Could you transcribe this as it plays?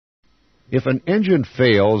If an engine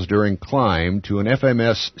fails during climb to an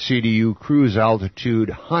FMS CDU cruise altitude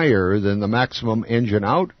higher than the maximum engine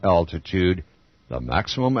out altitude, the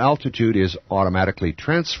maximum altitude is automatically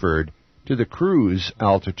transferred to the cruise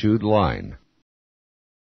altitude line.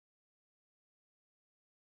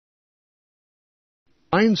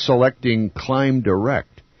 Line selecting Climb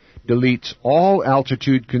Direct deletes all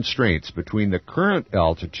altitude constraints between the current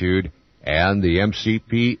altitude and the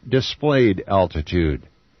MCP displayed altitude.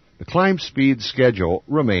 The climb speed schedule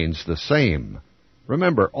remains the same.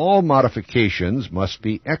 Remember, all modifications must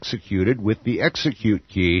be executed with the execute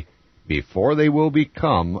key before they will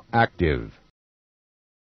become active.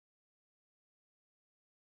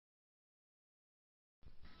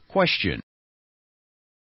 Question.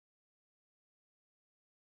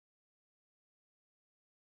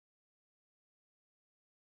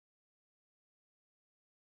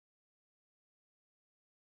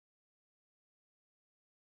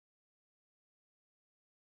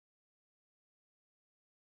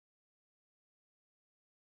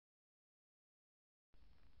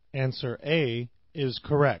 Answer A is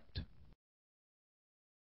correct.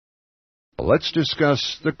 Let's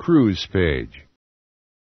discuss the cruise page.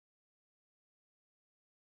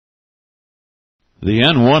 The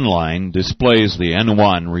N1 line displays the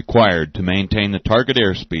N1 required to maintain the target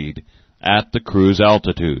airspeed at the cruise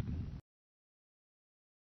altitude.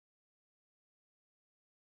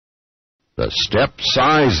 The step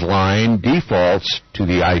size line defaults to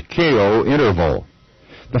the ICAO interval.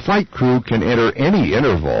 The flight crew can enter any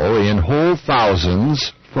interval in whole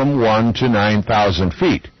thousands from 1 to 9,000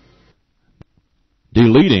 feet.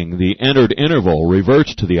 Deleting the entered interval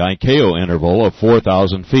reverts to the ICAO interval of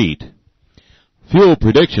 4,000 feet. Fuel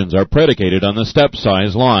predictions are predicated on the step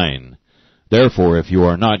size line. Therefore, if you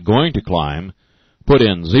are not going to climb, put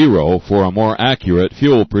in 0 for a more accurate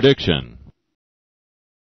fuel prediction.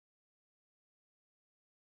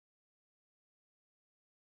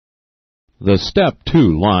 The Step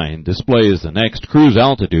 2 line displays the next cruise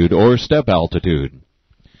altitude or step altitude.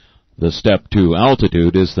 The Step 2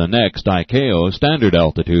 altitude is the next ICAO standard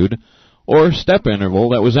altitude or step interval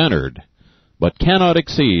that was entered, but cannot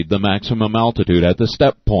exceed the maximum altitude at the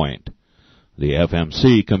step point. The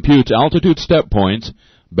FMC computes altitude step points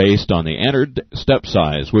based on the entered step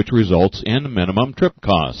size, which results in minimum trip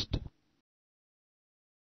cost.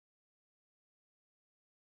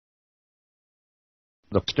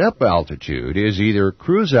 The step altitude is either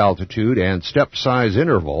cruise altitude and step size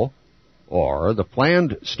interval, or the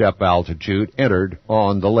planned step altitude entered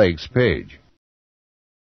on the legs page.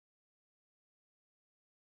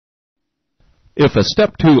 If a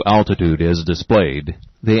Step 2 altitude is displayed,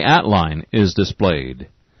 the AT line is displayed.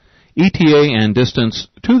 ETA and distance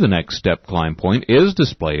to the next step climb point is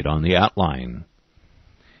displayed on the AT line.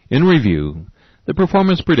 In review, the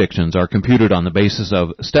performance predictions are computed on the basis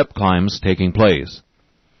of step climbs taking place.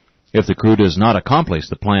 If the crew does not accomplish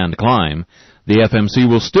the planned climb, the FMC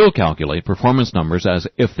will still calculate performance numbers as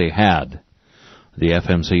if they had. The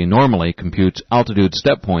FMC normally computes altitude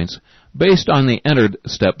step points based on the entered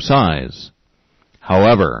step size.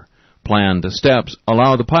 However, planned steps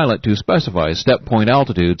allow the pilot to specify step point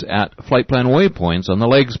altitudes at flight plan waypoints on the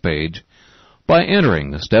legs page by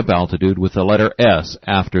entering the step altitude with the letter S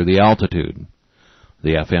after the altitude.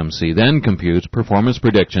 The FMC then computes performance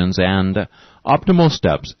predictions and optimal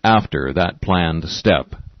steps after that planned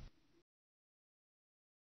step.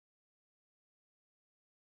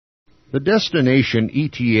 The destination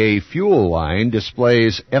ETA fuel line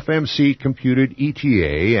displays FMC computed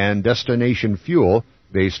ETA and destination fuel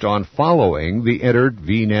based on following the entered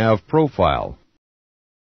VNAV profile.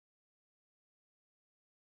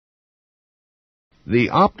 The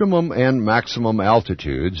optimum and maximum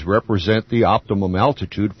altitudes represent the optimum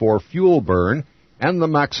altitude for fuel burn and the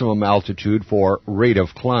maximum altitude for rate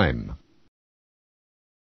of climb.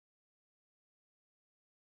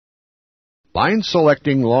 Line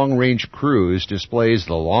selecting long-range cruise displays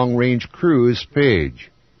the long-range cruise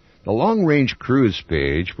page. The long-range cruise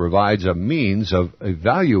page provides a means of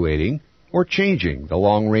evaluating or changing the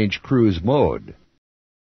long-range cruise mode.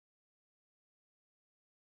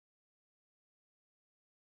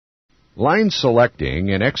 Line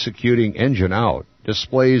selecting and executing engine out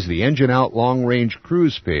displays the engine out long-range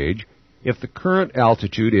cruise page if the current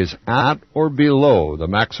altitude is at or below the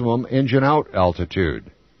maximum engine out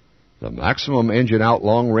altitude. The maximum engine out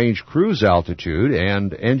long-range cruise altitude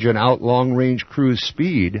and engine out long-range cruise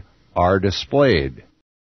speed are displayed.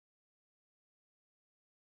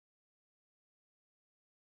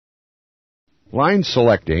 Line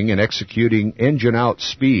selecting and executing engine out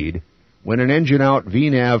speed when an engine out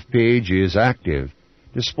VNAV page is active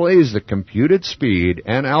displays the computed speed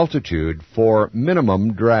and altitude for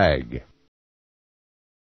minimum drag.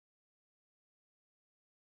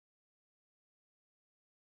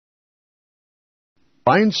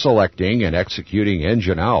 Line selecting and executing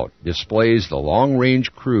engine out displays the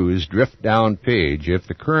long-range cruise drift down page if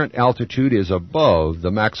the current altitude is above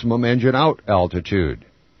the maximum engine out altitude.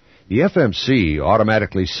 The FMC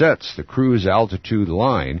automatically sets the cruise altitude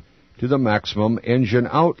line to the maximum engine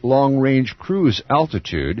out long-range cruise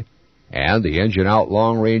altitude, and the engine out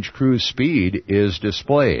long-range cruise speed is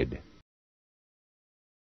displayed.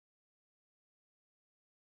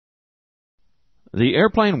 The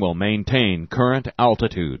airplane will maintain current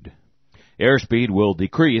altitude. Airspeed will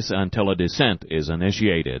decrease until a descent is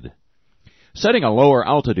initiated. Setting a lower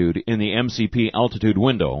altitude in the MCP altitude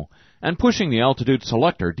window and pushing the altitude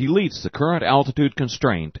selector deletes the current altitude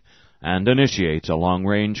constraint and initiates a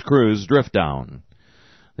long-range cruise drift down.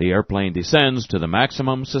 The airplane descends to the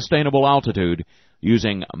maximum sustainable altitude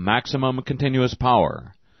using maximum continuous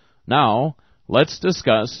power. Now, let's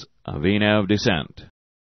discuss a VNAV descent.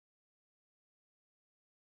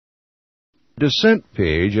 Descent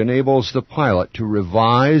page enables the pilot to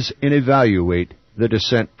revise and evaluate the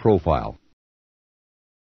descent profile.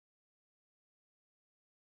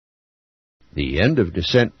 The end of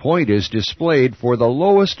descent point is displayed for the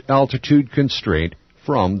lowest altitude constraint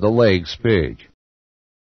from the legs page.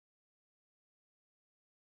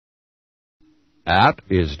 At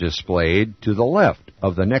is displayed to the left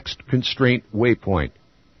of the next constraint waypoint.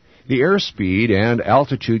 The airspeed and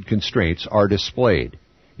altitude constraints are displayed.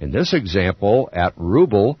 In this example, at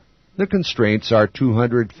Ruble, the constraints are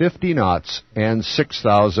 250 knots and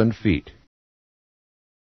 6,000 feet.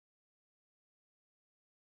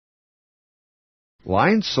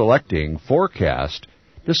 Line selecting forecast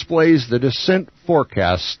displays the descent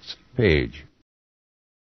forecasts page.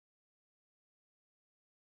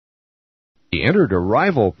 The entered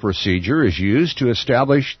arrival procedure is used to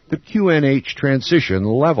establish the QNH transition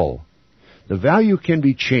level. The value can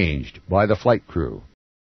be changed by the flight crew.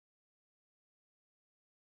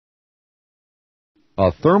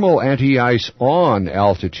 A thermal anti-ice on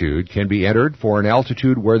altitude can be entered for an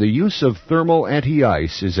altitude where the use of thermal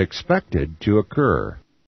anti-ice is expected to occur.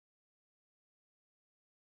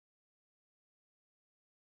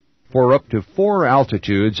 For up to 4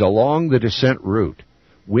 altitudes along the descent route,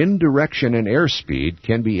 wind direction and airspeed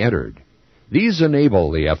can be entered. These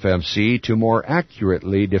enable the FMC to more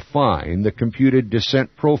accurately define the computed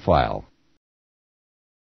descent profile.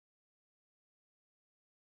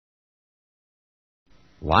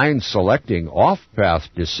 Line selecting off-path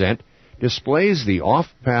descent displays the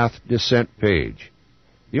off-path descent page.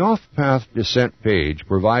 The off-path descent page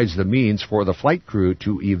provides the means for the flight crew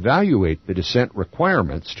to evaluate the descent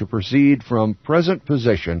requirements to proceed from present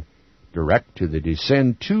position direct to the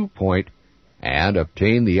descend to point and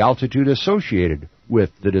obtain the altitude associated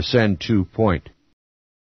with the descend to point.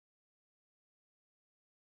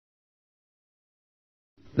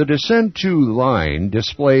 The descend to line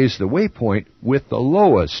displays the waypoint with the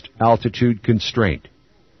lowest altitude constraint.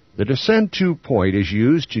 The descend to point is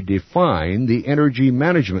used to define the energy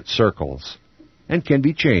management circles and can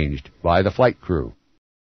be changed by the flight crew.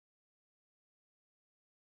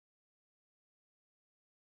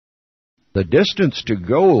 The distance to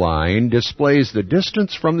go line displays the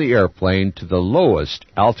distance from the airplane to the lowest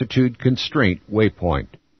altitude constraint waypoint.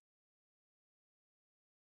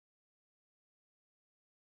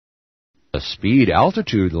 The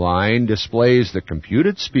speed-altitude line displays the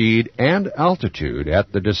computed speed and altitude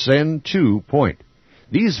at the descend to point.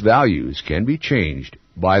 These values can be changed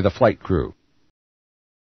by the flight crew.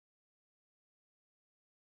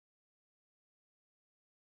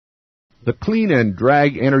 The clean and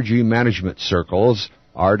drag energy management circles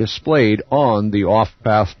are displayed on the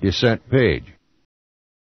off-path descent page.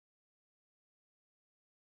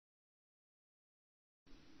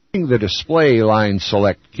 The display line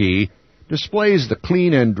select key displays the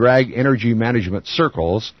clean and drag energy management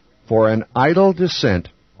circles for an idle descent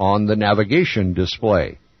on the navigation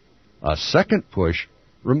display. A second push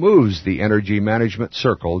removes the energy management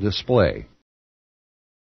circle display.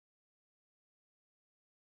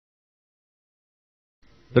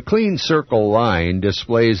 The clean circle line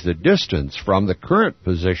displays the distance from the current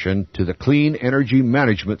position to the clean energy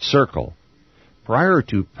management circle. Prior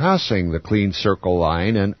to passing the clean circle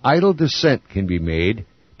line, an idle descent can be made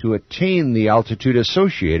to attain the altitude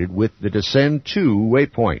associated with the descend to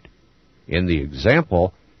waypoint. In the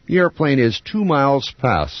example, the airplane is 2 miles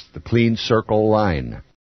past the clean circle line.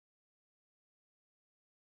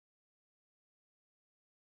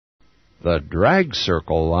 The drag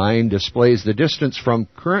circle line displays the distance from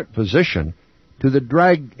current position to the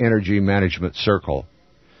drag energy management circle.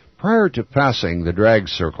 Prior to passing the drag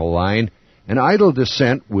circle line, an idle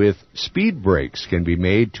descent with speed brakes can be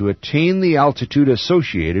made to attain the altitude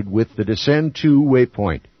associated with the descend to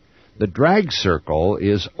waypoint. The drag circle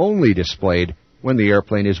is only displayed when the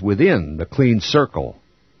airplane is within the clean circle.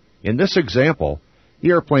 In this example, the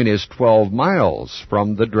airplane is 12 miles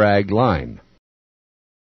from the drag line.